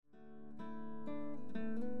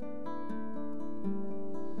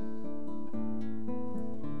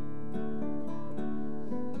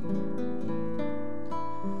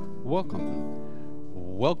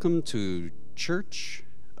Welcome to Church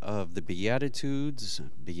of the Beatitudes,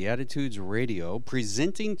 Beatitudes Radio,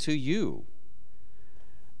 presenting to you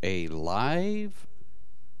a live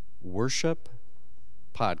worship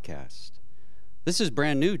podcast. This is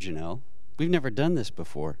brand new, Janelle. We've never done this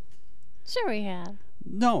before. Sure we have.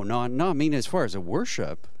 No. I mean, as far as a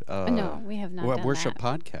worship. No, we have not done worship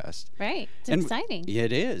that. podcast. Right. It's exciting.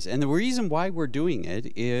 It is. And the reason why we're doing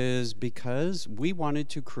it is because we wanted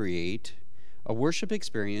to create a worship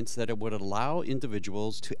experience that it would allow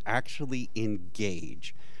individuals to actually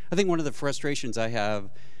engage. I think one of the frustrations I have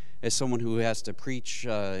as someone who has to preach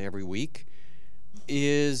every week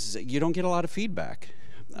is you don't get a lot of feedback.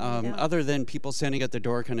 Other than people standing at the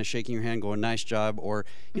door kind of shaking your hand going, nice job, or,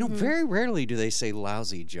 very rarely do they say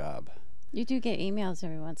lousy job. You do get emails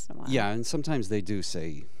every once in a while. Yeah, and sometimes they do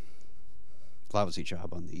say lousy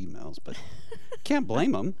job on the emails, but can't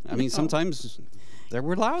blame them. I mean, sometimes they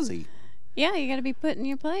were lousy. Yeah, you got to be put in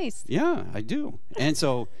your place. Yeah, I do. And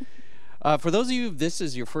so for those of you, if this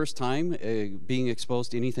is your first time being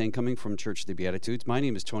exposed to anything coming from Church of the Beatitudes, my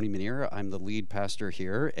name is Tony Maniera. I'm the lead pastor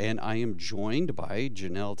here, and I am joined by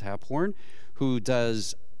Janelle Taphorn, who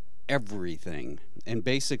does everything. And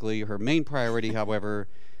basically, her main priority, however,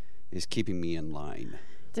 is keeping me in line.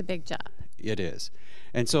 It's a big job. It is.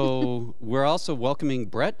 And so we're also welcoming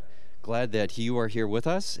Brett. Glad that you are here with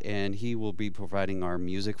us, and he will be providing our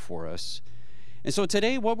music for us. And so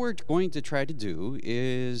today what we're going to try to do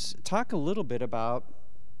is talk a little bit about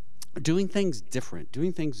doing things different,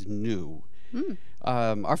 doing things new.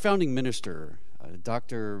 Our founding minister,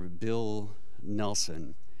 Dr. Bill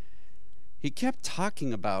Nelson, he kept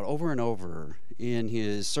talking about over and over in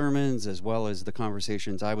his sermons as well as the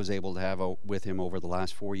conversations I was able to have with him over the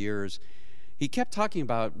last 4 years. He kept talking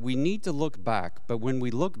about we need to look back, but when we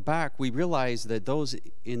look back, we realize that those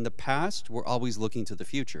in the past were always looking to the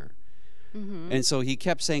future. And so he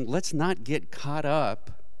kept saying, let's not get caught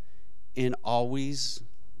up in always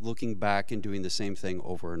looking back and doing the same thing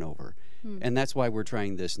over and over. And that's why we're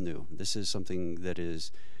trying this new. This is something that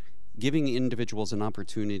is giving individuals an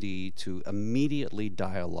opportunity to immediately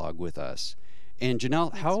dialogue with us. And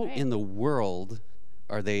Janelle, how in the world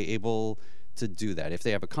are they able to do that? If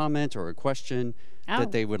they have a comment or a question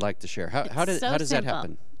that they would like to share, how does that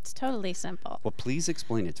happen? It's totally simple. Well, please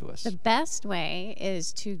explain it to us. The best way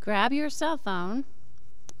is to grab your cell phone,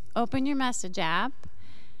 open your message app,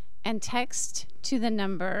 and text to the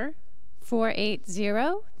number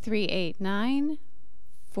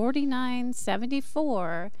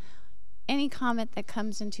 480-389-4974 any comment that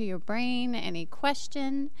comes into your brain, any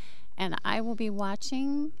question, and I will be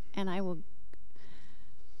watching, and I will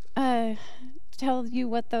tell you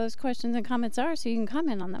what those questions and comments are so you can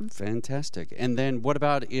comment on them. Fantastic. And then what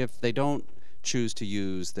about if they don't choose to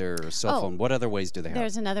use their cell phone? What other ways do they have?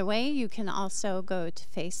 There's another way. You can also go to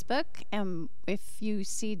Facebook, and if you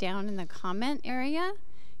see down in the comment area,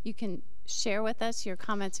 you can share with us your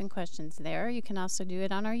comments and questions there. You can also do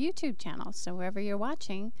it on our YouTube channel. So wherever you're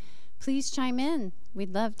watching, please chime in.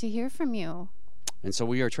 We'd love to hear from you. And so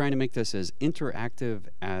we are trying to make this as interactive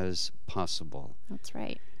as possible. That's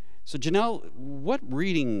right. So, Janelle, what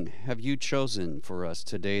reading have you chosen for us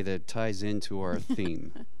today that ties into our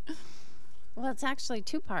theme? Well, it's actually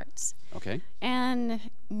two parts. Okay.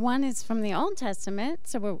 And one is from the Old Testament,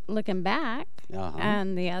 so we're looking back,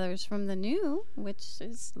 and the other is from the New, which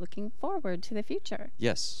is looking forward to the future.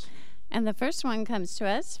 Yes. And the first one comes to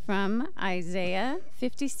us from Isaiah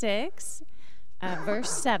 56,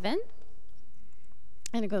 verse 7,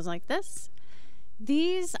 and it goes like this.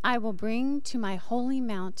 These I will bring to my holy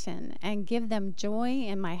mountain and give them joy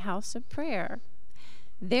in my house of prayer.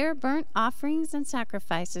 Their burnt offerings and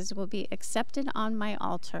sacrifices will be accepted on my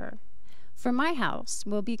altar. For my house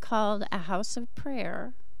will be called a house of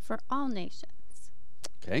prayer for all nations.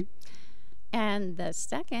 Okay. And the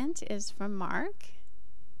second is from Mark,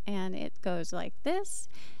 and it goes like this.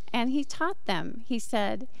 And he taught them. He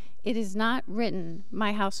said, it is not written,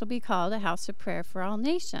 my house will be called a house of prayer for all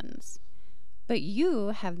nations. But you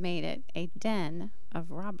have made it a den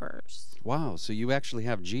of robbers. Wow, so you actually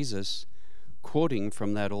have Jesus quoting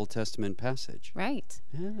from that Old Testament passage. Right.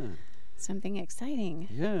 Yeah. Something exciting.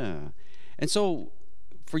 Yeah. And so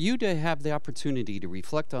for you to have the opportunity to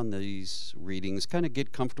reflect on these readings, kind of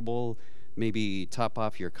get comfortable, maybe top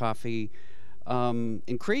off your coffee,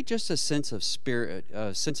 and create just a sense of spirit,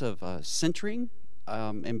 a sense of centering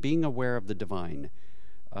and being aware of the divine.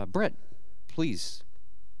 Brett, please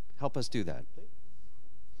help us do that.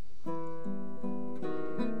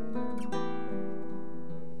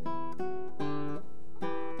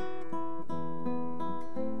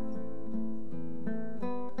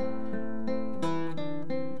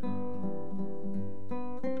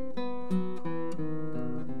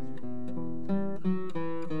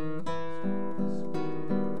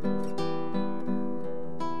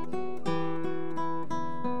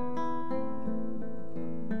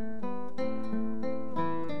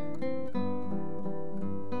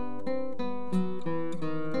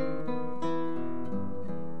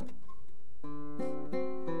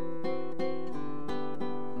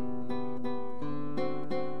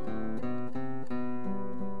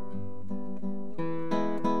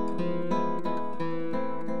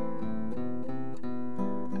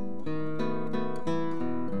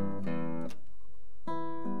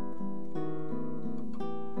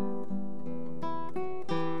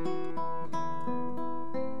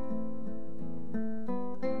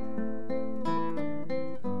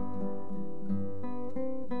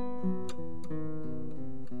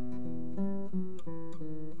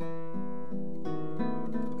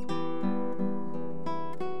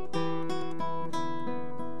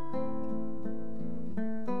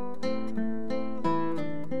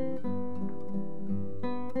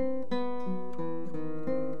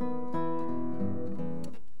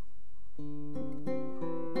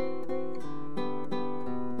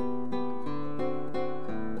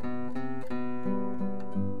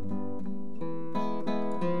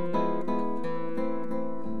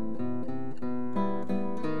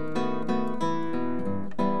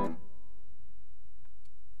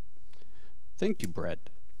 Thank you, Brett.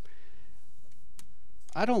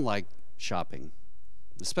 I don't like shopping,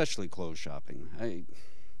 especially clothes shopping.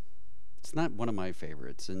 It's not one of my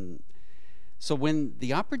favorites. And so when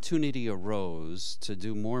the opportunity arose to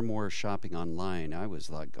do more and more shopping online, I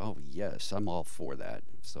was like, oh, yes, I'm all for that.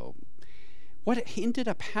 So what ended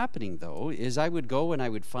up happening, though, is I would go and I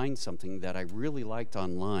would find something that I really liked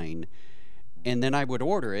online, and then I would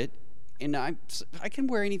order it, and I can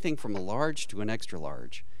wear anything from a large to an extra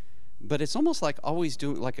large. But it's almost like always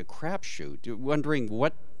doing like a crapshoot, wondering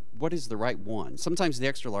what is the right one. Sometimes the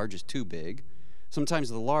extra large is too big. Sometimes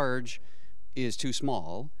the large is too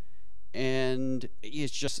small. And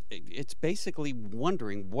it's basically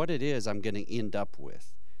wondering what it is I'm going to end up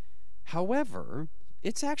with. However,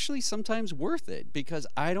 it's actually sometimes worth it because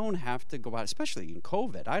I don't have to go out, especially in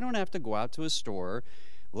COVID. I don't have to go out to a store,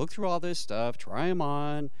 look through all this stuff, try them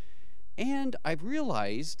on. And I've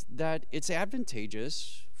realized that it's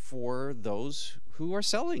advantageous for those who are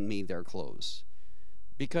selling me their clothes,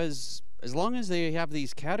 because as long as they have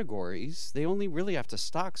these categories, they only really have to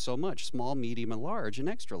stock so much: small, medium, and large, and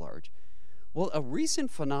extra large. Well, a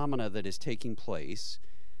recent phenomena that is taking place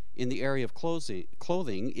in the area of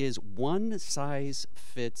clothing is one size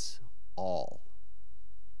fits all.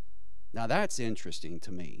 Now that's interesting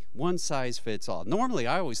to me. One size fits all. Normally,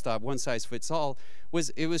 I always thought one size fits all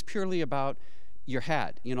was purely about your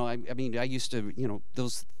hat. I mean, I used to,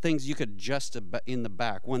 those things you could adjust in the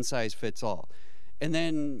back, one size fits all. And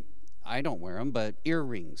then I don't wear them, but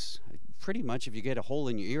earrings. Pretty much if you get a hole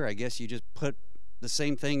in your ear, I guess you just put the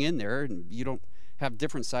same thing in there and you don't have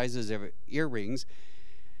different sizes of earrings.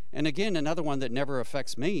 And again, another one that never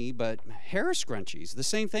affects me, but hair scrunchies, the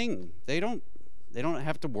same thing. They don't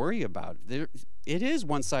have to worry about it. It is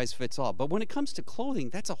one size fits all. But when it comes to clothing,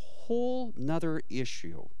 that's a whole nother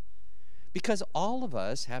issue, because all of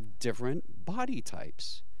us have different body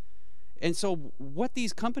types. And so what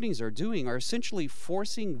these companies are doing are essentially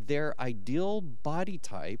forcing their ideal body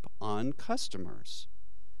type on customers.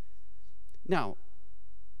 Now,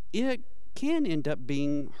 it can end up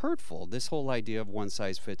being hurtful, this whole idea of one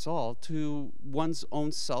size fits all, to one's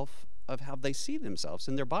own self, of how they see themselves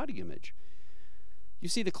and their body image. You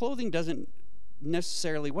see, the clothing doesn't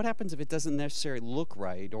necessarily, what happens if it doesn't necessarily look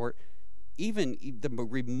right, or even the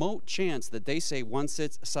remote chance that they say one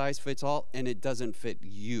size fits all and it doesn't fit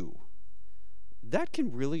you? That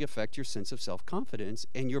can really affect your sense of self-confidence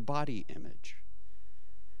and your body image.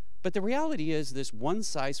 But the reality is, this one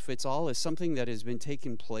size fits all is something that has been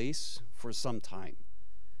taking place for some time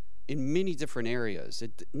in many different areas,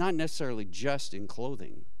 not necessarily just in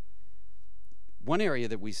clothing. One area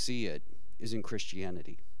that we see it is in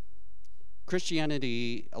Christianity.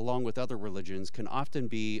 Christianity, along with other religions, can often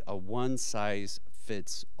be a one size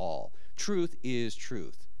fits all. Truth is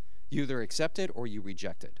truth. You either accept it or you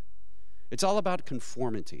reject it. It's all about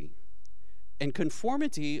conformity. And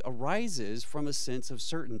conformity arises from a sense of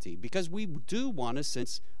certainty, because we do want a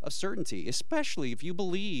sense of certainty, especially if you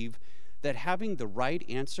believe that having the right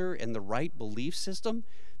answer and the right belief system,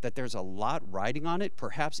 that there's a lot riding on it.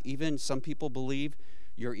 Perhaps even some people believe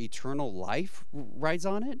your eternal life rides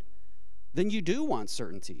on it. Then you do want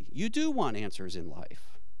certainty. You do want answers in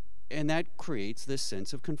life. And that creates this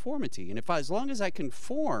sense of conformity. And as long as I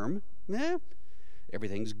conform,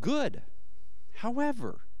 everything's good.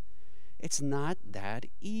 However, it's not that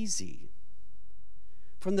easy.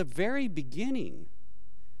 From the very beginning,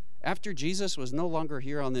 after Jesus was no longer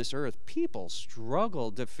here on this earth, people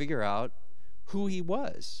struggled to figure out who he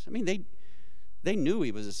was. I mean, they knew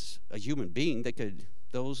he was a human being.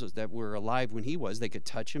 Those that were alive when he was, they could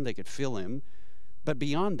touch him, they could feel him. But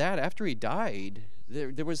beyond that, after he died,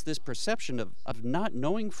 there was this perception of not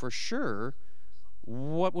knowing for sure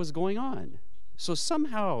what was going on. So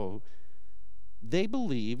somehow they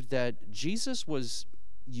believed that Jesus was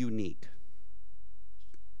unique.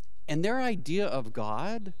 And their idea of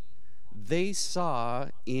God, they saw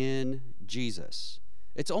in Jesus.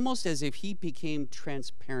 It's almost as if he became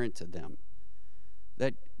transparent to them,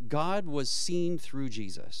 that God was seen through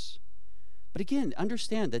Jesus. But again,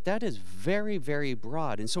 understand that is very, very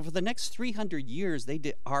broad. And so for the next 300 years, they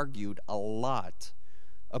argued a lot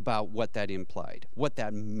about what that implied, what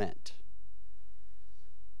that meant.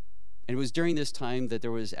 And it was during this time that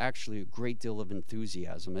there was actually a great deal of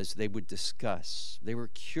enthusiasm as they would discuss. They were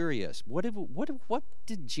curious. What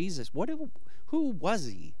did Jesus, who was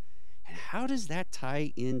he? And how does that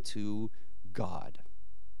tie into God?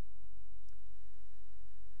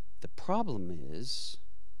 The problem is,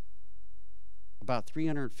 about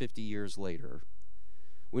 350 years later,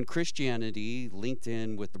 when Christianity linked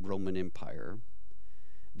in with the Roman Empire,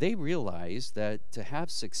 they realized that to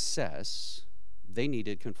have success, they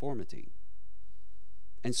needed conformity.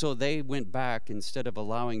 And so they went back, instead of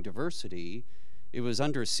allowing diversity, it was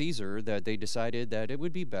under Caesar that they decided that it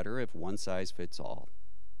would be better if one size fits all.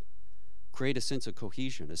 Create a sense of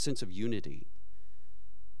cohesion, a sense of unity.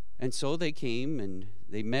 And so they came and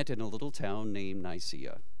they met in a little town named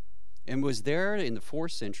Nicaea. And it was there in the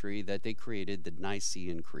 4th century that they created the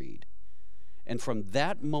Nicene Creed. And from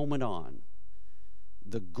that moment on,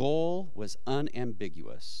 the goal was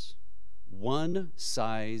unambiguous. One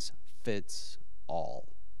size fits all.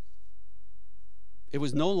 It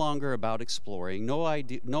was no longer about exploring,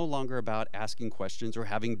 no longer about asking questions or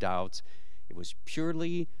having doubts. It was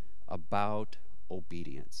purely about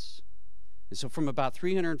obedience. And so from about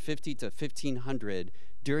 350 to 1500,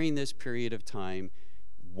 during this period of time,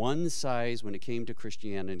 one size when it came to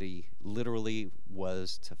Christianity literally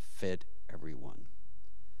was to fit everyone.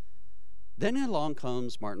 Then along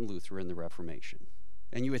comes Martin Luther and the Reformation.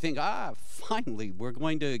 And you would think, finally, we're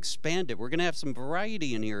going to expand it. We're going to have some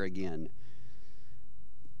variety in here again.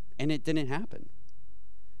 And it didn't happen.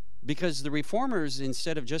 Because the reformers,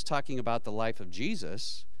 instead of just talking about the life of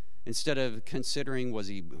Jesus, instead of considering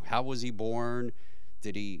how was he born,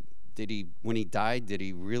 did he when he died, did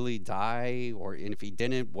he really die? And if he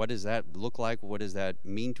didn't, what does that look like? What does that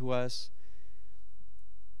mean to us?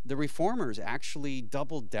 The reformers actually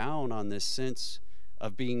doubled down on this sense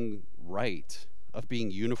of being right, of being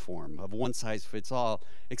uniform, of one size fits all,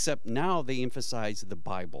 except now they emphasize the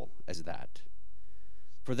Bible as that.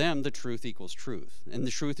 For them, the truth equals truth, and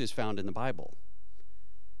the truth is found in the Bible.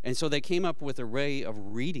 And so they came up with a way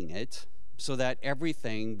of reading it so that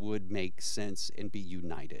everything would make sense and be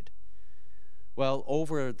united. Well,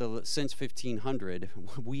 since 1500,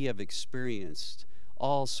 we have experienced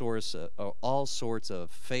all sorts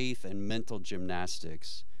of faith and mental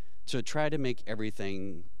gymnastics to try to make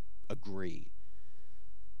everything agree.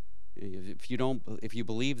 If you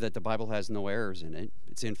believe that the Bible has no errors in it,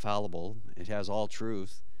 it's infallible, it has all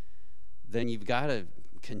truth, then you've got to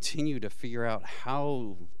continue to figure out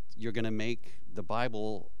how you're going to make the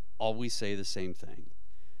Bible always say the same thing.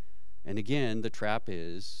 And again, the trap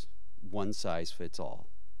is one size fits all.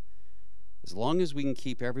 As long as we can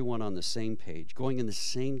keep everyone on the same page, going in the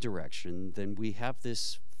same direction, then we have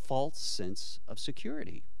this false sense of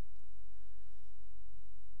security.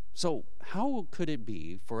 So how could it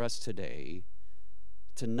be for us today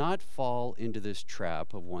to not fall into this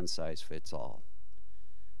trap of one size fits all?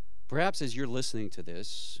 Perhaps as you're listening to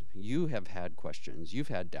this, you have had questions, you've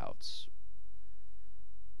had doubts,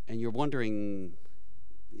 and you're wondering,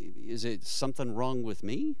 is it something wrong with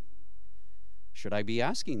me? Should I be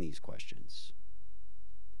asking these questions?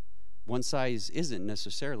 One size isn't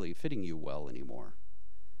necessarily fitting you well anymore.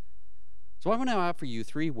 So I want to offer you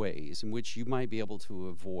 3 ways in which you might be able to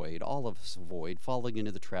avoid falling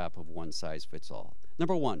into the trap of one size fits all.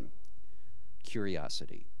 Number 1,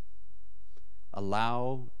 curiosity.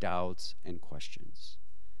 Allow doubts and questions.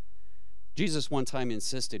 Jesus one time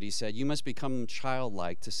insisted, he said, you must become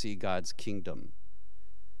childlike to see God's kingdom.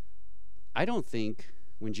 I don't think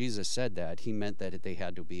when Jesus said that, he meant that they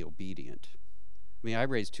had to be obedient. I mean, I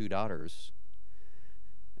raised 2 daughters,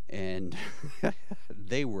 and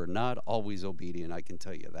they were not always obedient, I can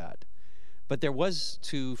tell you that. But there was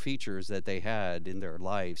 2 features that they had in their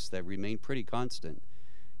lives that remained pretty constant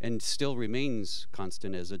and still remains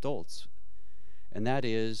constant as adults. And that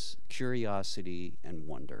is curiosity and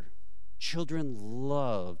wonder. Children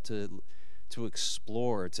love to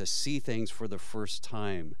explore, to see things for the first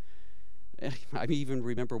time. I even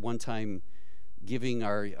remember one time giving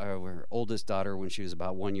our oldest daughter, when she was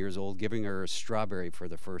about 1 year old, giving her a strawberry for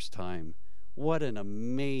the first time. What an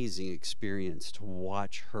amazing experience to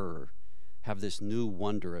watch her have this new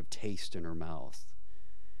wonder of taste in her mouth.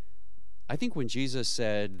 I think when Jesus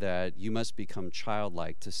said that you must become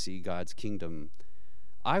childlike to see God's kingdom,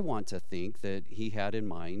 I want to think that he had in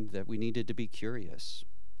mind that we needed to be curious.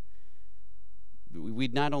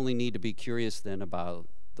 We'd not only need to be curious then about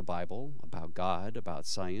the Bible, about God, about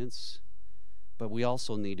science, but we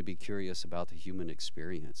also need to be curious about the human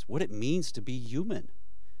experience, what it means to be human,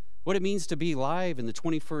 what it means to be alive in the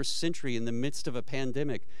 21st century in the midst of a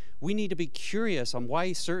pandemic. We need to be curious on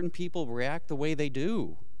why certain people react the way they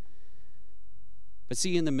do. But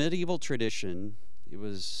see, in the medieval tradition, it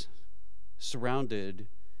was surrounded,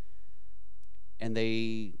 and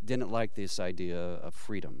they didn't like this idea of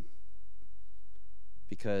freedom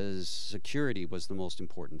because security was the most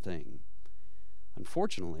important thing.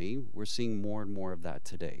 Unfortunately, we're seeing more and more of that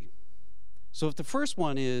today. So if the first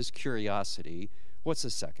one is curiosity, what's the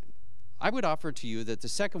second? I would offer to you that the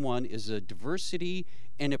second one is a diversity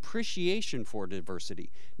and appreciation for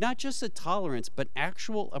diversity. Not just a tolerance, but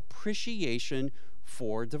actual appreciation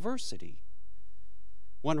for diversity.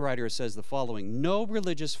 One writer says the following: no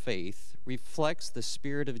religious faith reflects the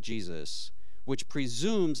spirit of Jesus, which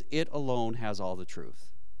presumes it alone has all the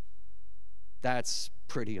truth. That's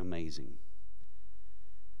pretty amazing.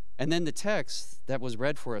 And then the text that was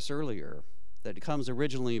read for us earlier, that comes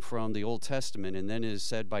originally from the Old Testament and then is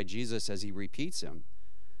said by Jesus as he repeats him,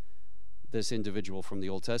 this individual from the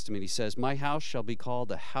Old Testament, he says, my house shall be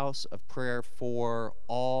called a house of prayer for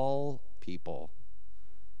all people.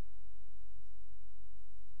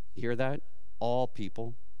 Hear that? All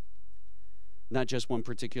people. Not just one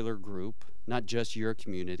particular group, not just your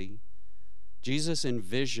community. Jesus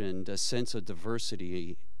envisioned a sense of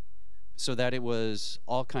diversity so that it was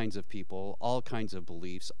all kinds of people, all kinds of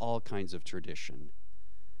beliefs, all kinds of tradition.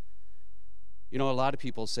 You know, a lot of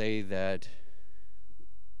people say that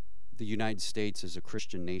the United States is a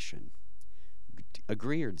Christian nation.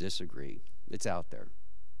 Agree or disagree, it's out there.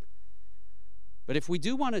 But if we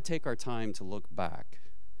do want to take our time to look back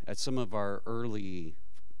at some of our early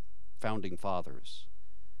founding fathers,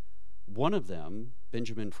 one of them,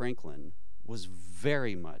 Benjamin Franklin, was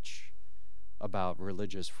very much about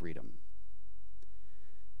religious freedom.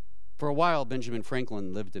 For a while, Benjamin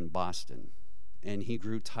Franklin lived in Boston, and he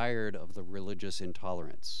grew tired of the religious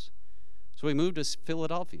intolerance. So he moved to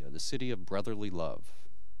Philadelphia, the city of brotherly love.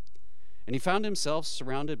 And he found himself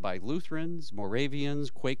surrounded by Lutherans, Moravians,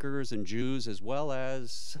 Quakers, and Jews, as well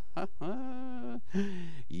as,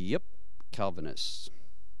 Calvinists.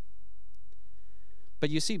 But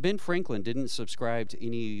you see, Ben Franklin didn't subscribe to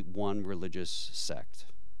any one religious sect.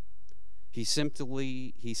 He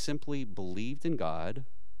simply believed in God,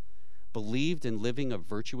 believed in living a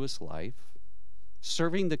virtuous life,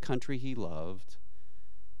 serving the country he loved,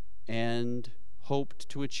 and hoped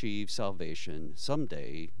to achieve salvation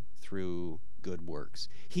someday through good works.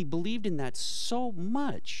 He believed in that so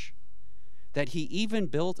much that he even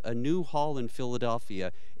built a new hall in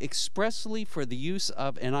Philadelphia expressly for the use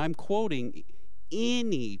of, and I'm quoting,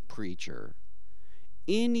 any preacher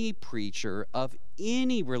of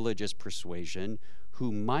any religious persuasion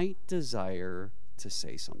who might desire to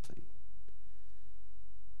say something.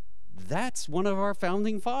 That's one of our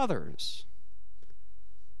founding fathers.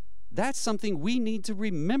 That's something we need to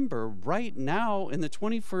remember right now in the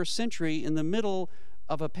 21st century, in the middle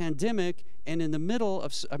of a pandemic and in the middle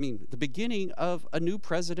of, the beginning of a new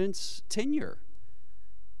president's tenure.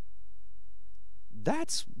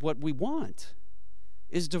 That's what we want,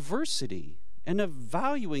 is diversity and of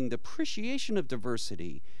valuing the appreciation of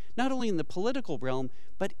diversity, not only in the political realm,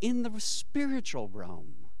 but in the spiritual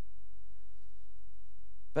realm.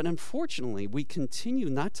 But unfortunately, we continue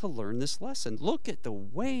not to learn this lesson. Look at the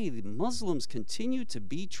way the Muslims continue to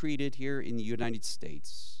be treated here in the United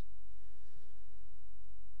States.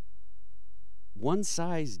 One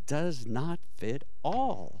size does not fit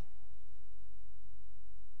all.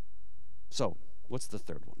 So, what's the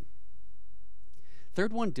third one?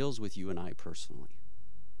 Third one deals with you and I personally.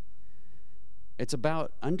 It's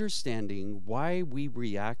about understanding why we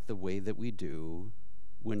react the way that we do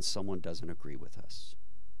when someone doesn't agree with us.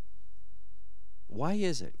 Why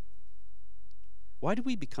is it? Why do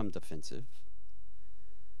we become defensive?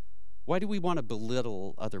 Why do we want to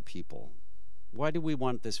belittle other people? Why do we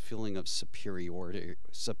want this feeling of superiority?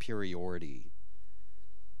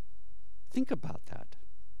 Think about that.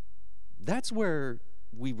 That's where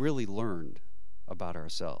we really learned about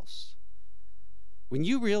ourselves. When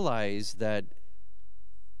you realize that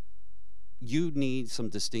you need some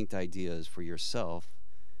distinct ideas for yourself,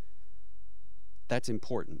 that's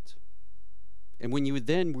important. And when you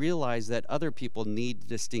then realize that other people need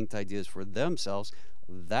distinct ideas for themselves,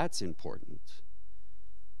 that's important.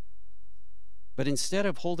 But instead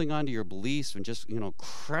of holding on to your beliefs and just,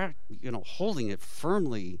 holding it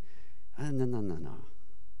firmly, no.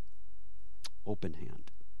 Open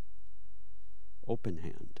hand. Open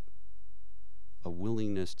hand. A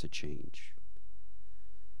willingness to change.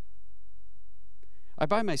 I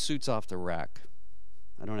buy my suits off the rack.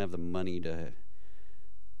 I don't have the money to,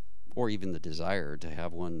 or even the desire to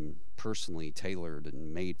have one personally tailored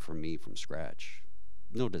and made for me from scratch.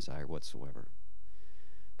 No desire whatsoever.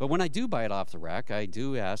 But when I do buy it off the rack, I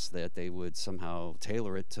do ask that they would somehow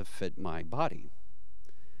tailor it to fit my body.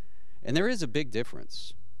 And there is a big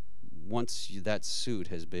difference once that suit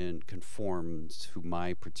has been conformed to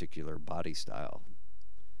my particular body style.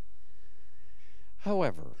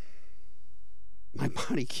 However, my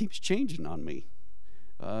body keeps changing on me.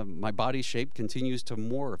 My body shape continues to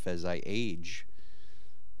morph as I age.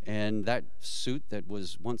 And that suit that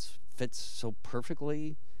was once fits so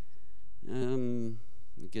perfectly,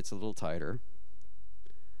 it gets a little tighter,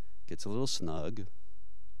 gets a little snug.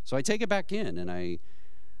 So I take it back in and I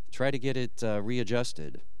try to get it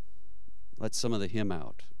readjusted, let some of the hymn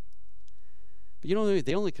out. But you know,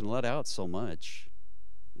 they only can let out so much,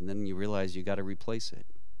 and then you realize you got to replace it.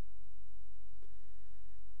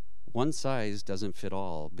 One size doesn't fit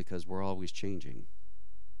all because we're always changing.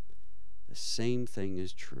 The same thing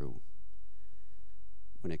is true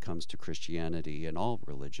when it comes to Christianity and all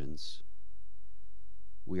religions.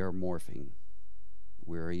 We are morphing.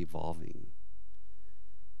 We're evolving.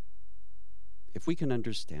 If we can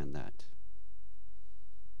understand that,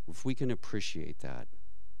 if we can appreciate that,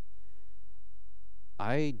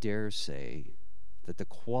 I dare say that the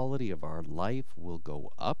quality of our life will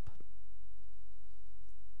go up,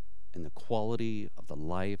 and the quality of the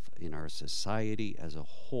life in our society as a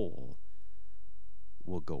whole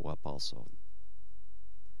will go up also.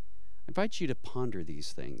 I invite you to ponder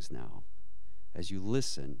these things now as you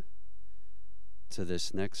listen to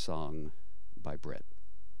this next song by Brett.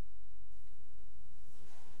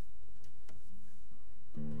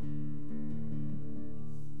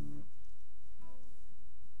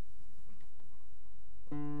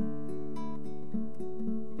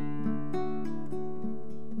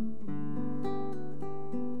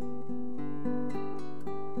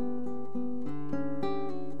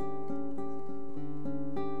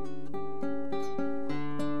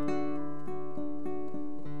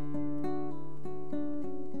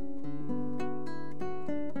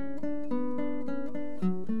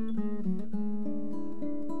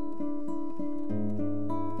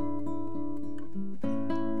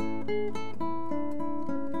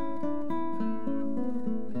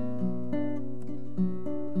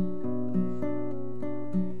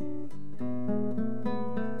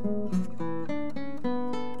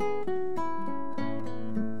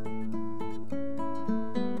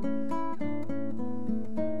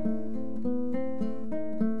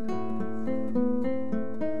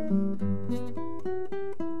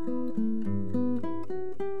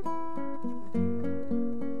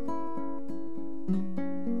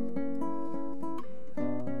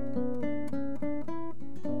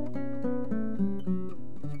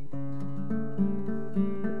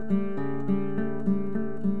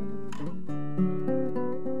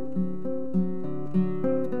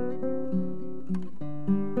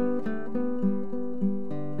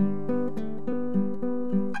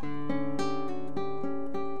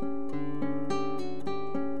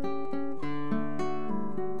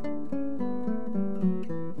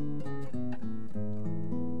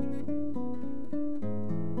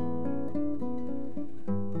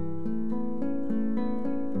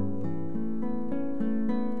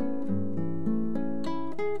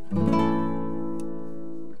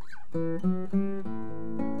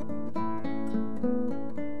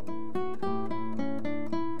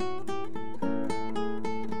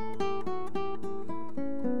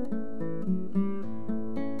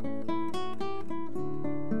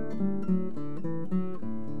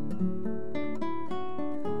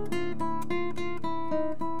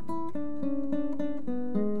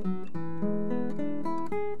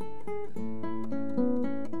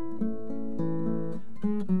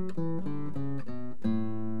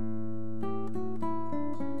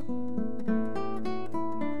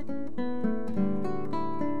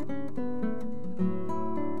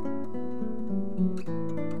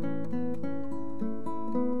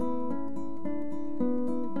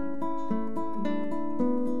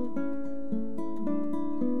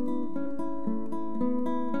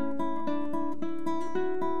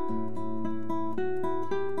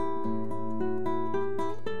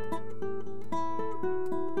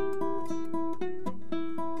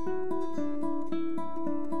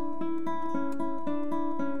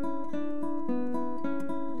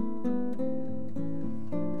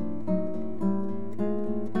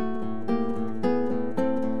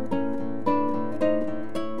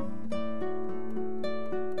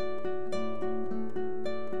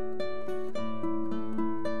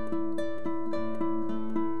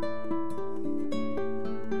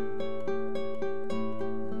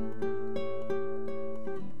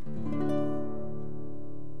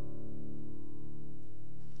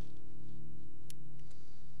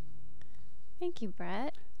 Thank you,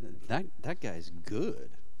 Brett. That guy's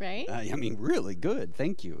good. Right? I mean, really good.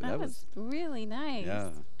 Thank you. That was really nice.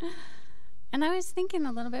 Yeah. And I was thinking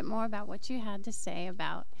a little bit more about what you had to say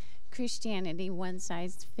about Christianity, one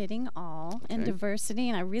size fitting all, and diversity,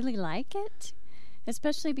 and I really like it,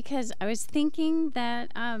 especially because I was thinking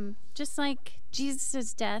that just like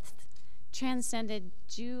Jesus' death transcended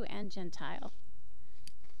Jew and Gentile,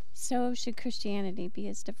 so should Christianity be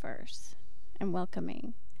as diverse and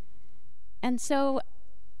welcoming. And so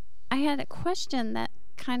I had a question that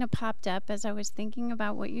kind of popped up as I was thinking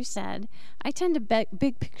about what you said. I tend to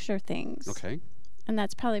big picture things. Okay. And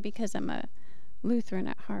that's probably because I'm a Lutheran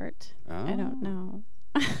at heart. I don't know.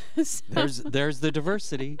 There's the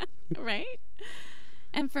diversity. Right?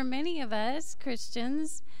 And for many of us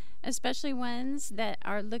Christians, especially ones that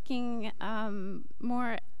are looking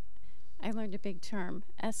more, I learned a big term,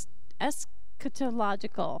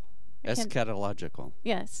 eschatological. Eschatological.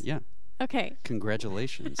 Yes. Yeah. Okay.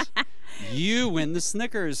 Congratulations. You win the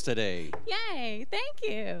Snickers today. Yay. Thank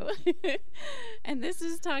you. And this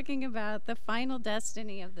is talking about the final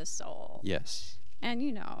destiny of the soul. Yes. And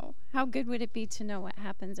how good would it be to know what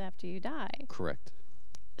happens after you die? Correct.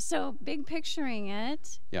 So big picturing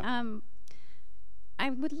it. Yeah. I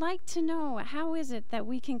would like to know, how is it that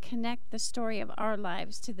we can connect the story of our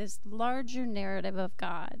lives to this larger narrative of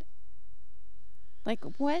God? Like,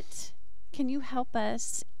 what can you help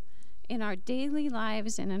us in our daily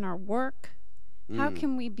lives and in our work? How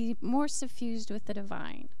can we be more suffused with the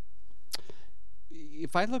divine?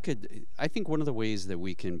 If I look at, I think one of the ways that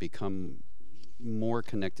we can become more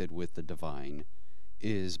connected with the divine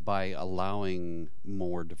is by allowing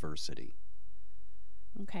more diversity.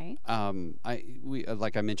 Okay. We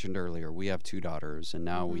like I mentioned earlier, we have 2 daughters, and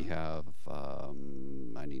now we have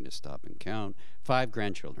I need to stop and count 5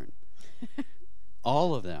 grandchildren.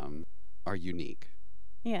 All of them are unique.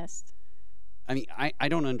 Yes. I mean, I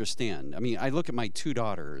don't understand. I mean, I look at my 2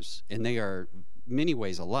 daughters, and they are many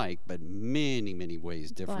ways alike, but many, many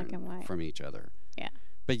ways different Black and white. from each other. Yeah.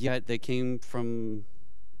 But yet they came from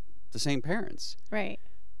the same parents. Right.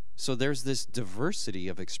 So there's this diversity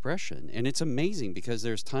of expression, and it's amazing because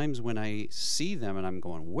there's times when I see them and I'm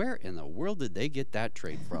going, where in the world did they get that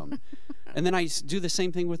trait from? And then I do the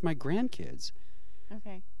same thing with my grandkids.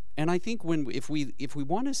 Okay. And I think if we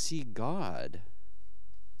want to see God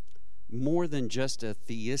more than just a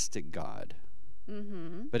theistic God,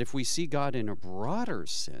 but if we see God in a broader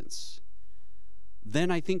sense,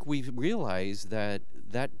 then I think we realize that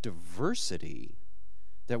diversity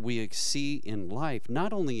that we see in life,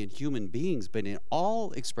 not only in human beings, but in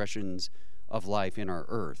all expressions of life in our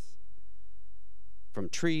earth, from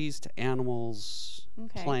trees to animals,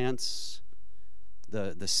 plants,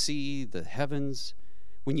 the sea, the heavens.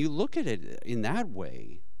 When you look at it in that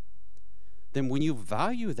way, then when you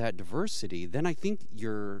value that diversity, then I think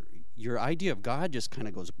your idea of God just kind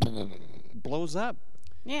of goes blows up.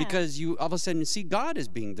 Yeah. Because you all of a sudden see God as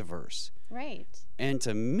being diverse. Right. And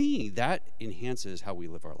to me, that enhances how we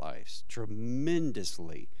live our lives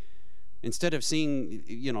tremendously. Instead of seeing,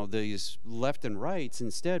 these left and rights,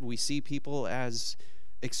 instead we see people as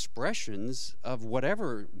expressions of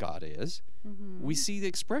whatever God is. We see the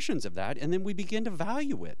expressions of that, and then we begin to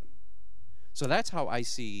value it. So that's how I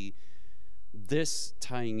see this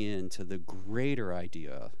tying into the greater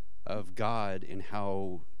idea of God and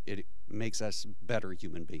how it makes us better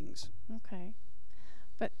human beings. Okay.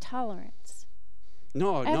 But tolerance.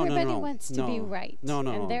 No. Everybody wants to be right. No.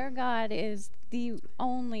 And their God is the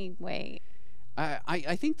only way.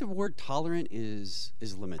 I think the word tolerant is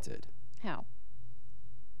limited. How?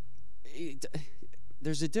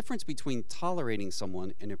 There's a difference between tolerating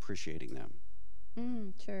someone and appreciating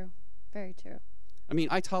them. True. Very true. I mean,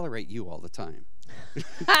 I tolerate you all the time.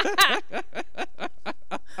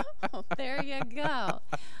 Oh, there you go.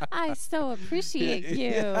 I so appreciate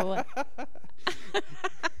you.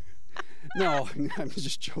 No, I'm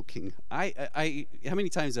just joking. I how many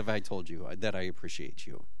times have I told you that I appreciate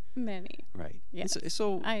you? Many. Right. Yes.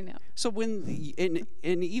 So I know. So when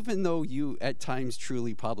and even though you at times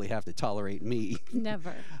truly probably have to tolerate me,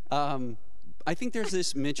 Never. I think there's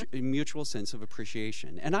this mutual sense of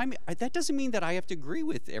appreciation, and that doesn't mean that I have to agree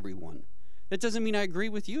with everyone. That doesn't mean I agree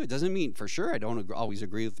with you. It doesn't mean for sure I don't always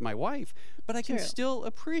agree with my wife, but I can still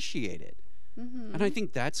appreciate it. And I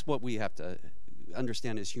think that's what we have to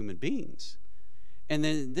understand as human beings. And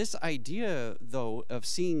then this idea, though, of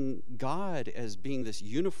seeing God as being this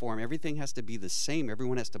uniform, everything has to be the same,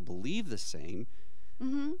 everyone has to believe the same,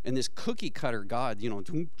 and this cookie cutter God,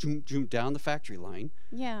 down the factory line.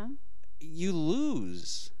 Yeah. You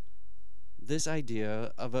lose this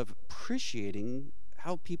idea of appreciating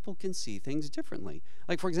how people can see things differently.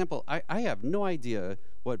 Like, for example, I have no idea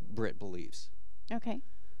what Britt believes. Okay.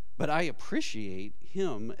 But I appreciate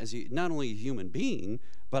him as not only a human being,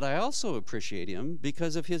 but I also appreciate him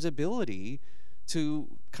because of his ability to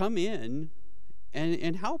come in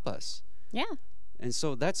and help us. Yeah. And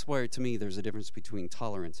so that's where, to me, there's a difference between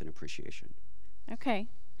tolerance and appreciation. Okay.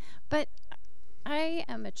 But I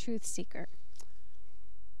am a truth seeker.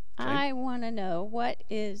 Okay. I want to know what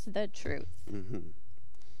is the truth.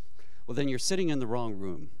 Well, then you're sitting in the wrong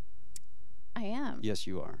room. I am. Yes,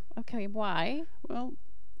 you are. Okay, why? Well,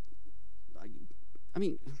 I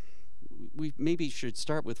mean, we maybe should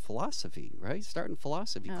start with philosophy, right? Start in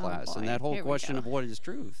philosophy class, boy, and that whole here we question go. of what is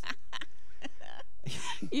truth.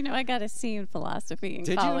 You know, I got a C in philosophy in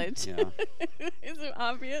Did college. you? Yeah. Is it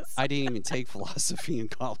obvious? I didn't even take philosophy in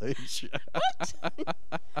college.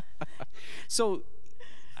 So,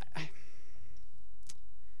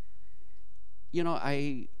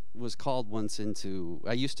 I was called once into.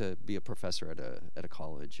 I used to be a professor at a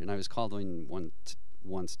college, and I was called in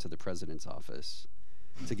once to the president's office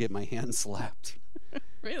to get my hand slapped.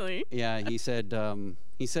 Really? Yeah, he said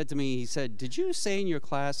to me, "Did you say in your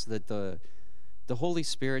class that the Holy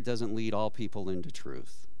Spirit doesn't lead all people into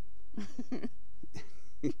truth?"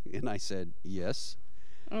 And I said, "Yes."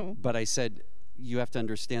 Oh, But I said, "You have to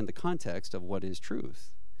understand the context of what is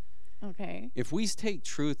truth. okay. If we take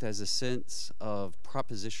truth as a sense of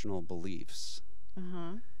propositional beliefs,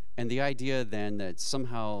 Uh-huh. and the idea then that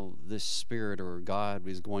somehow this spirit or God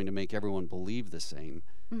is going to make everyone believe the same,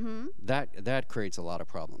 Mm-hmm. that creates a lot of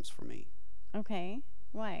problems for me. Okay.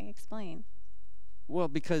 Why? Explain. Well,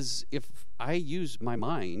 because if I use my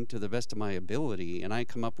mind to the best of my ability and I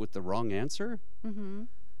come up with the wrong answer, Mm-hmm.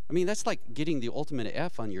 I mean, that's like getting the ultimate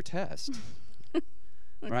F on your test,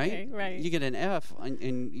 right? Okay, right. You get an F,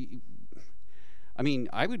 I mean,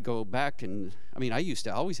 I would go back and, I used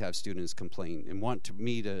to always have students complain and want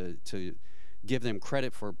me to give them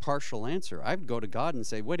credit for a partial answer. I would go to God and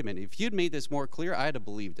say, wait a minute, if you'd made this more clear, I'd have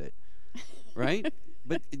believed it, right?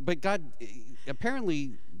 But God,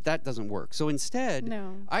 apparently that doesn't work. So instead,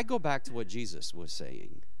 No. I go back to what Jesus was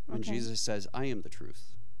saying when Okay. Jesus says, I am the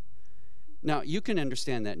truth. Now, you can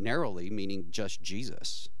understand that narrowly, meaning just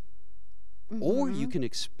Jesus, or you can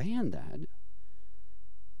expand that.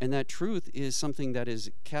 And that truth is something that is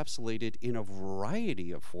encapsulated in a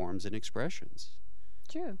variety of forms and expressions.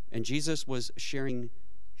 True. And Jesus was sharing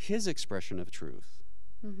his expression of truth.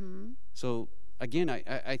 Mm-hmm. So, again,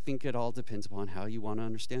 I think it all depends upon how you want to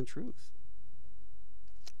understand truth.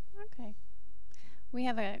 Okay. We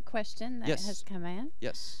have a question that Yes. has come in.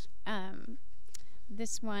 Yes.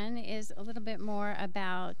 This one is a little bit more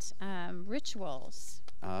about rituals.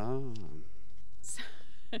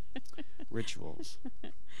 Rituals.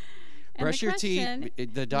 And Brush the your question-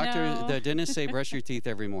 teeth. The doctor, No. the dentist say brush your teeth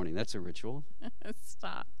every morning. That's a ritual.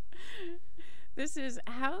 Stop. This is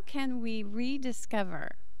how can we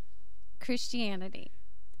rediscover Christianity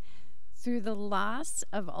through the loss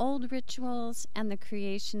of old rituals and the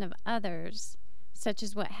creation of others, such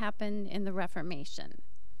as what happened in the Reformation?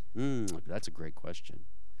 That's a great question.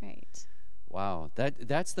 Right. Wow,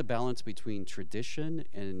 that's the balance between tradition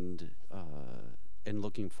and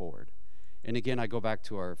looking forward. And again, I go back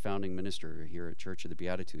to our founding minister here at Church of the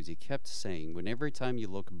Beatitudes. He kept saying, when every time you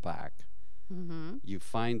look back, Mm-hmm. you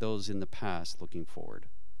find those in the past looking forward.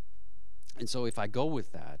 And so if I go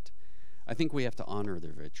with that, I think we have to honor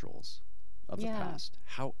the rituals of the Yeah. past.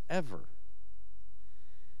 However,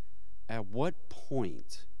 at what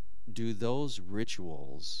point do those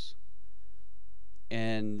rituals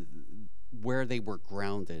and where they were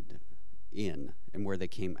grounded in and where they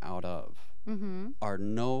came out of Mm-hmm. are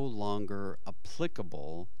no longer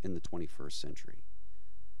applicable in the 21st century?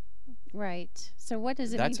 Right. So what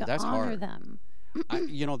does it That's- mean to that's honor hard. them?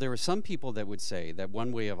 There are some people that would say that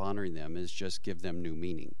one way of honoring them is just give them new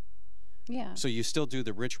meaning. Yeah. So you still do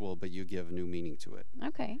the ritual, but you give new meaning to it.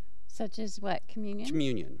 Okay. Such as what? Communion?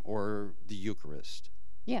 Communion or the Eucharist.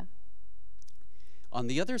 Yeah. On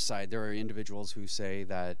the other side, there are individuals who say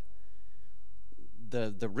that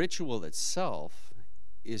the ritual itself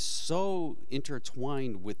is so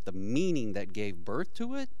intertwined with the meaning that gave birth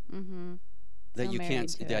to it Mm-hmm. that So you married can't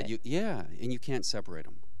to it. and you can't separate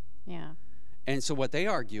them. Yeah. And so what they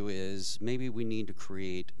argue is maybe we need to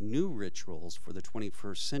create new rituals for the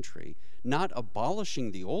 21st century, not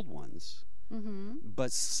abolishing the old ones, Mm-hmm.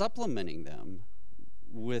 but supplementing them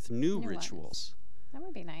with new New rituals. That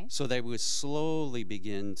would be nice. So they would slowly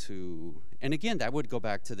begin to, and again, that would go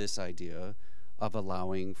back to this idea of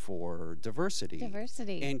allowing for diversity,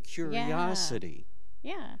 Diversity. and curiosity.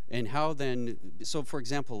 Yeah. And how then, so for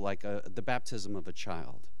example, like the baptism of a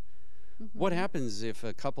child. Mm-hmm. What happens if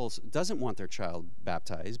a couple doesn't want their child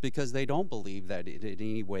baptized because they don't believe that it in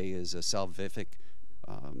any way is a salvific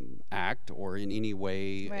act or in any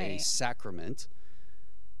way a Right. sacrament?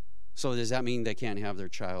 So does that mean they can't have their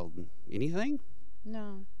child anything?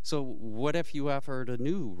 No. So what if you offered a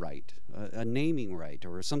new rite, a naming rite,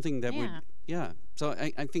 or something that would, Yeah. So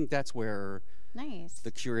I think that's where Nice.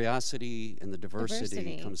 the curiosity and the diversity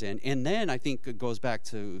Diversity. comes in. And then I think it goes back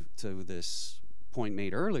to this point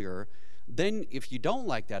made earlier. Then if you don't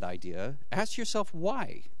like that idea, ask yourself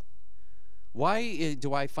why. Why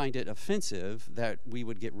do I find it offensive that we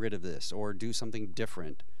would get rid of this or do something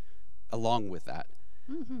different along with that?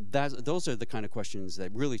 Those are the kind of questions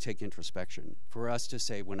that really take introspection for us to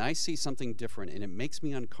say, when I see something different and it makes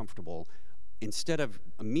me uncomfortable, instead of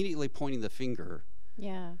immediately pointing the finger,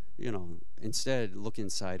 Yeah. instead look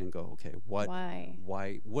inside and go, okay, Why?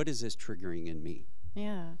 what is this triggering in me?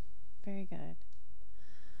 Yeah. Very good.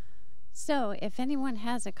 So, if anyone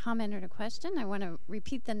has a comment or a question, I want to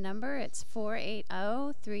repeat the number. It's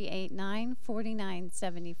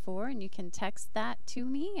 480-389-4974, and you can text that to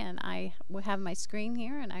me, and I will have my screen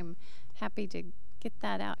here, and I'm happy to get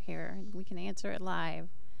that out here, and we can answer it live.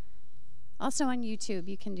 Also on YouTube,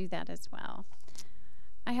 you can do that as well.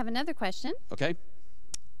 I have another question. Okay.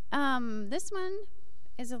 This one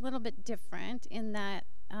is a little bit different in that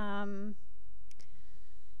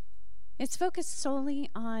it's focused solely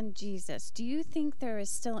on Jesus. Do you think there is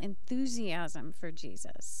still enthusiasm for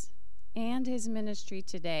Jesus and his ministry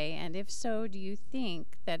today? And if so, do you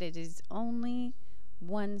think that it is only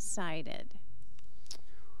one-sided?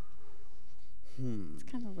 It's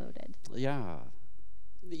kind of loaded. Yeah.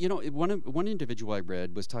 One individual I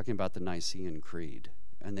read was talking about the Nicene Creed.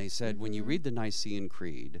 And they said, when you read the Nicene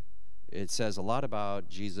Creed, it says a lot about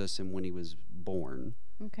Jesus and when he was born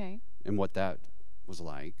Okay. and what that was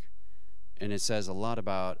like. And it says a lot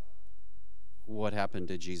about what happened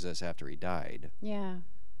to Jesus after he died. Yeah.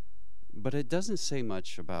 But it doesn't say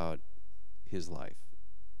much about his life.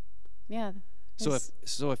 Yeah. So his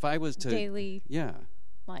if I was to daily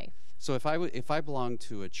life. So if I belong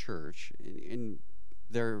to a church, and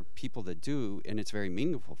there are people that do, and it's very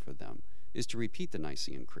meaningful for them, is to repeat the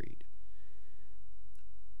Nicene Creed.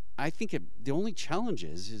 I think the only challenge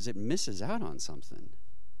is it misses out on something.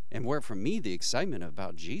 And where, for me, the excitement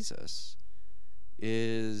about Jesus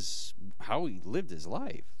is how he lived his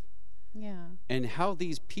life. Yeah. And how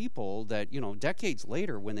these people that, decades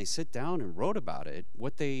later, when they sit down and wrote about it,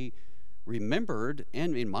 what they remembered,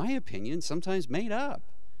 and in my opinion, sometimes made up,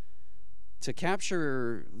 to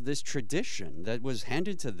capture this tradition that was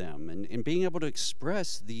handed to them and being able to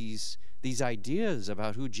express these ideas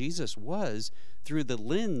about who Jesus was through the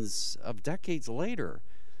lens of decades later.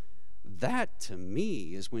 That, to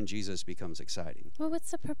me, is when Jesus becomes exciting. Well, what's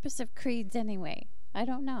the purpose of creeds anyway? I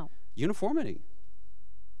don't know. Uniformity.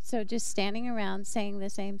 So just standing around saying the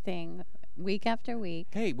same thing week after week.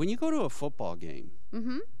 Hey, when you go to a football game,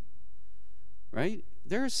 right?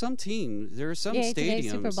 There are some teams, there are some Yay, stadiums.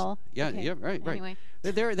 today's Super Bowl. Yeah, Okay. yeah, right. Anyway.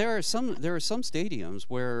 There are some stadiums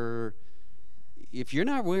where if you're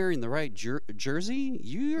not wearing the right jersey,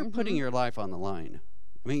 you're putting your life on the line.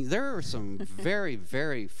 I mean, there are some very,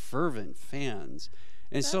 very fervent fans.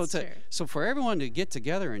 And That's true. so for everyone to get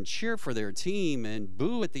together and cheer for their team and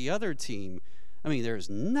boo at the other team, I mean, there's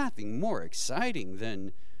nothing more exciting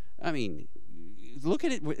than, look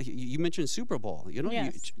at it. You mentioned Super Bowl.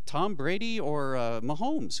 Yes. Tom Brady or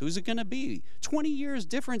Mahomes. Who's it going to be? 20 years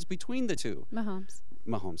difference between the two.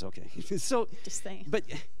 Mahomes, okay. So, Just saying.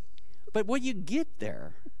 But what you get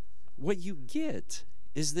there,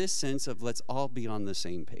 is this sense of let's all be on the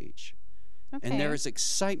same page. Okay. And there is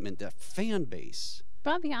excitement, that fan base.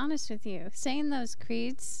 But I'll be honest with you. Saying those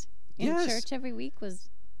creeds in Yes. church every week was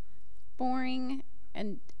boring,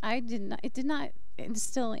 and it did not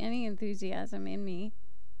instill any enthusiasm in me.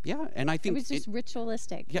 Yeah, and I It think was just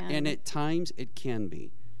ritualistic. yeah, and at times it can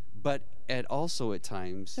be. But at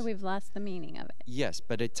times so we've lost the meaning of it. yes,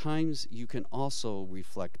 but at times you can also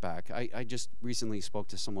reflect back. I just recently spoke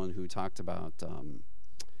to someone who talked about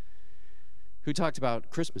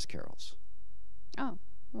Christmas carols. Oh,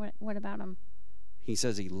 what about them? He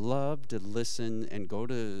says he loved to listen and go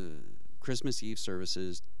to Christmas Eve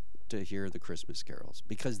services to hear the Christmas carols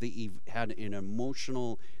because they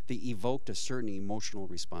evoked a certain emotional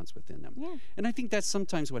response within them. Yeah. And I think that's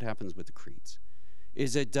sometimes what happens with the creeds.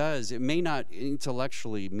 It may not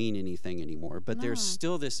intellectually mean anything anymore, but there's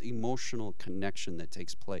still this emotional connection that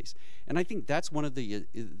takes place. And I think that's one of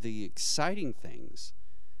the exciting things.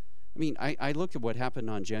 I mean, I look at what happened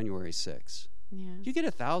on January 6th. Yeah. You get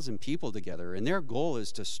 1,000 people together, and their goal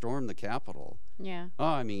is to storm the Capitol. Yeah. Oh,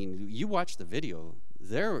 I mean, you watch the video.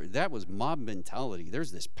 That was mob mentality.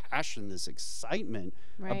 There's this passion, this excitement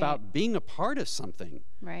Right. about being a part of something.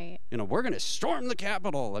 Right. We're going to storm the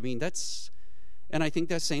Capitol. I mean, and I think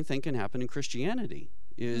that same thing can happen in Christianity.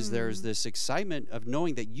 There's this excitement of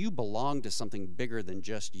knowing that you belong to something bigger than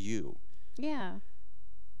just you. Yeah.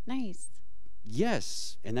 Nice.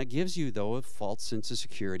 Yes, and that gives you, though, a false sense of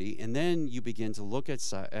security, and then you begin to look at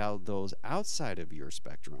those outside of your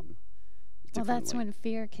spectrum Well, that's differently. when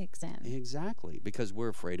fear kicks in. Exactly, because we're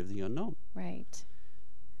afraid of the unknown. Right.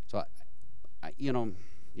 So,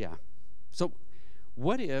 yeah. So,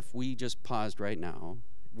 what if we just paused right now,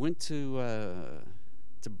 went to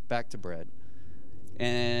back to Brett,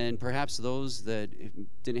 and perhaps those that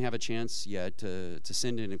didn't have a chance yet to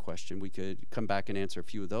send in a question, we could come back and answer a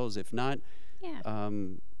few of those. If not, Yeah.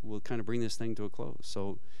 we'll kind of bring this thing to a close.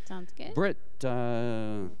 So, Sounds good. Britt,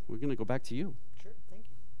 we're going to go back to you. Sure, thank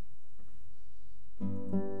you.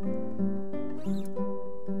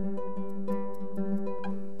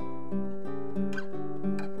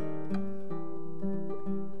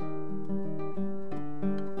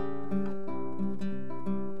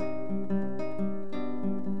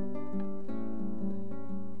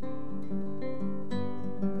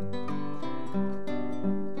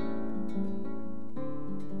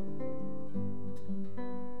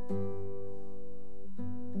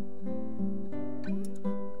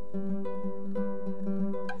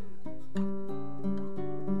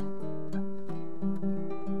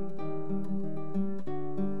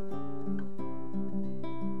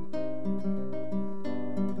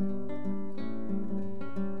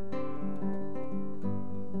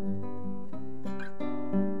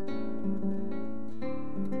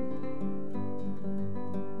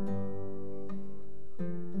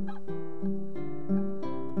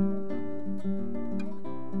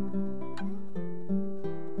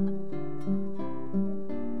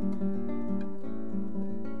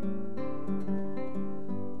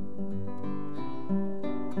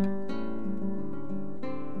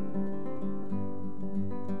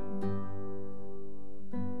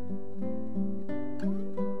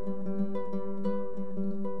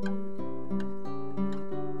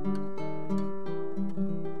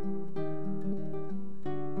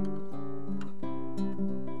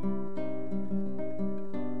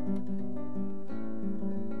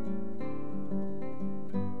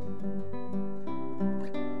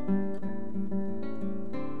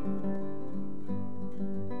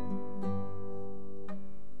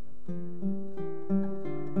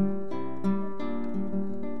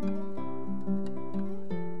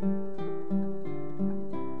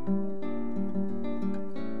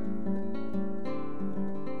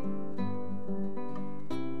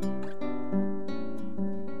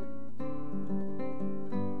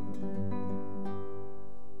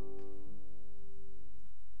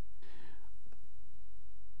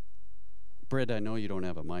 Britt, I know you don't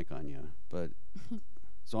have a mic on you, but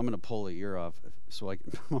so I'm going to pull an ear off. I'm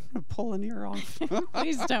going to pull an ear off.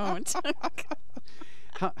 Please don't.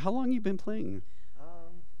 How long you been playing?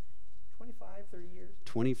 25, 30 years.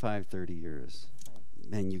 25, 30 years.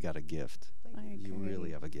 Man, you got a gift. I You agree.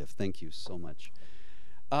 really have a gift. Thank you so much.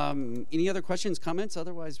 Any other questions, comments?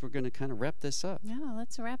 Otherwise, we're going to kind of wrap this up. No,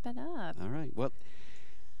 let's wrap it up. All right. Well,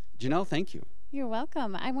 Janelle, thank you. You're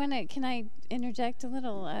welcome. Can I interject a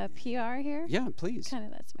little PR here? Yeah, please. Kind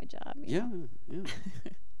of, that's my job. Yeah, yeah.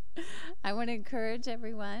 I want to encourage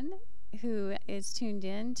everyone who is tuned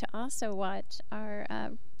in to also watch our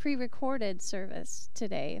pre-recorded service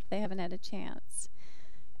today if they haven't had a chance,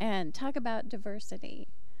 and talk about diversity.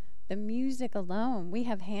 The music alone, we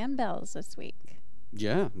have handbells this week.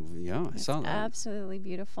 Yeah, I It's saw that. absolutely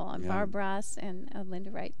beautiful, and Yeah. Barb Ross and Linda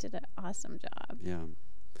Wright did an awesome job. Yeah,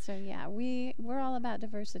 So yeah, we're all about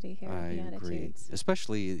diversity here at I agree. Beatitudes.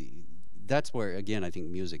 Especially, that's where, again, I think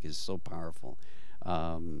music is so powerful.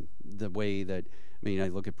 The way that, I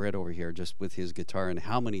look at Brett over here just with his guitar and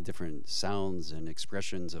how many different sounds and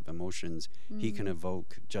expressions of emotions he can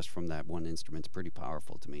evoke just from that one instrument. It's pretty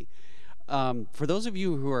powerful to me. For those of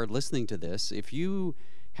you who are listening to this, if you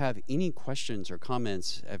have any questions or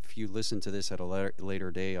comments, if you listen to this at a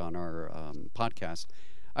later day on our podcast,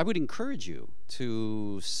 I would encourage you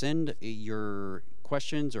to send your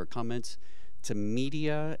questions or comments to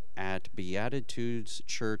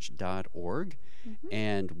media@beatitudeschurch.org,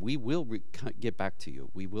 and we will get back to you.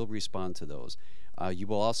 We will respond to those. You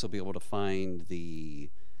will also be able to find the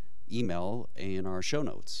email in our show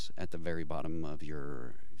notes at the very bottom of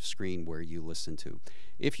your screen where you listen to.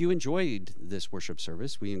 If you enjoyed this worship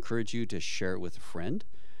service, we encourage you to share it with a friend.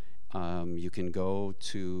 You can go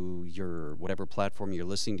to your whatever platform you're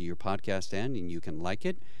listening to your podcast in, and you can like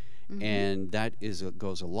it. And that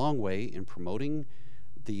goes a long way in promoting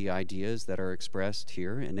the ideas that are expressed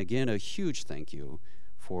here. And again, a huge thank you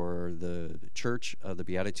for the Church of the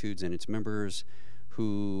Beatitudes and its members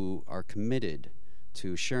who are committed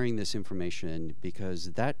to sharing this information,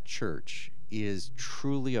 because that church is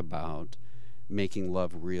truly about making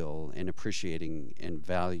love real and appreciating and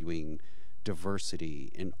valuing diversity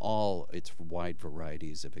in all its wide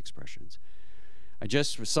varieties of expressions. I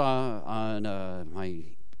just saw on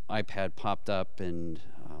my iPad popped up, and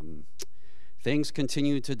things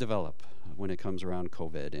continue to develop when it comes around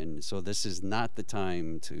COVID, and so this is not the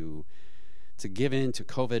time to to give in to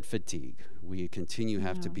COVID fatigue. We continue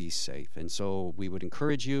have to be safe. And so we would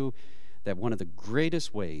encourage you that one of the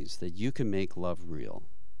greatest ways that you can make love real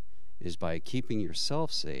is by keeping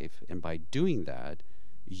yourself safe. And by doing that,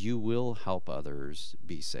 you will help others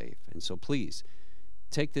be safe. And so please,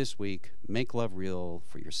 take this week, make love real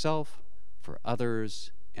for yourself, for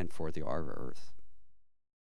others, and for our earth.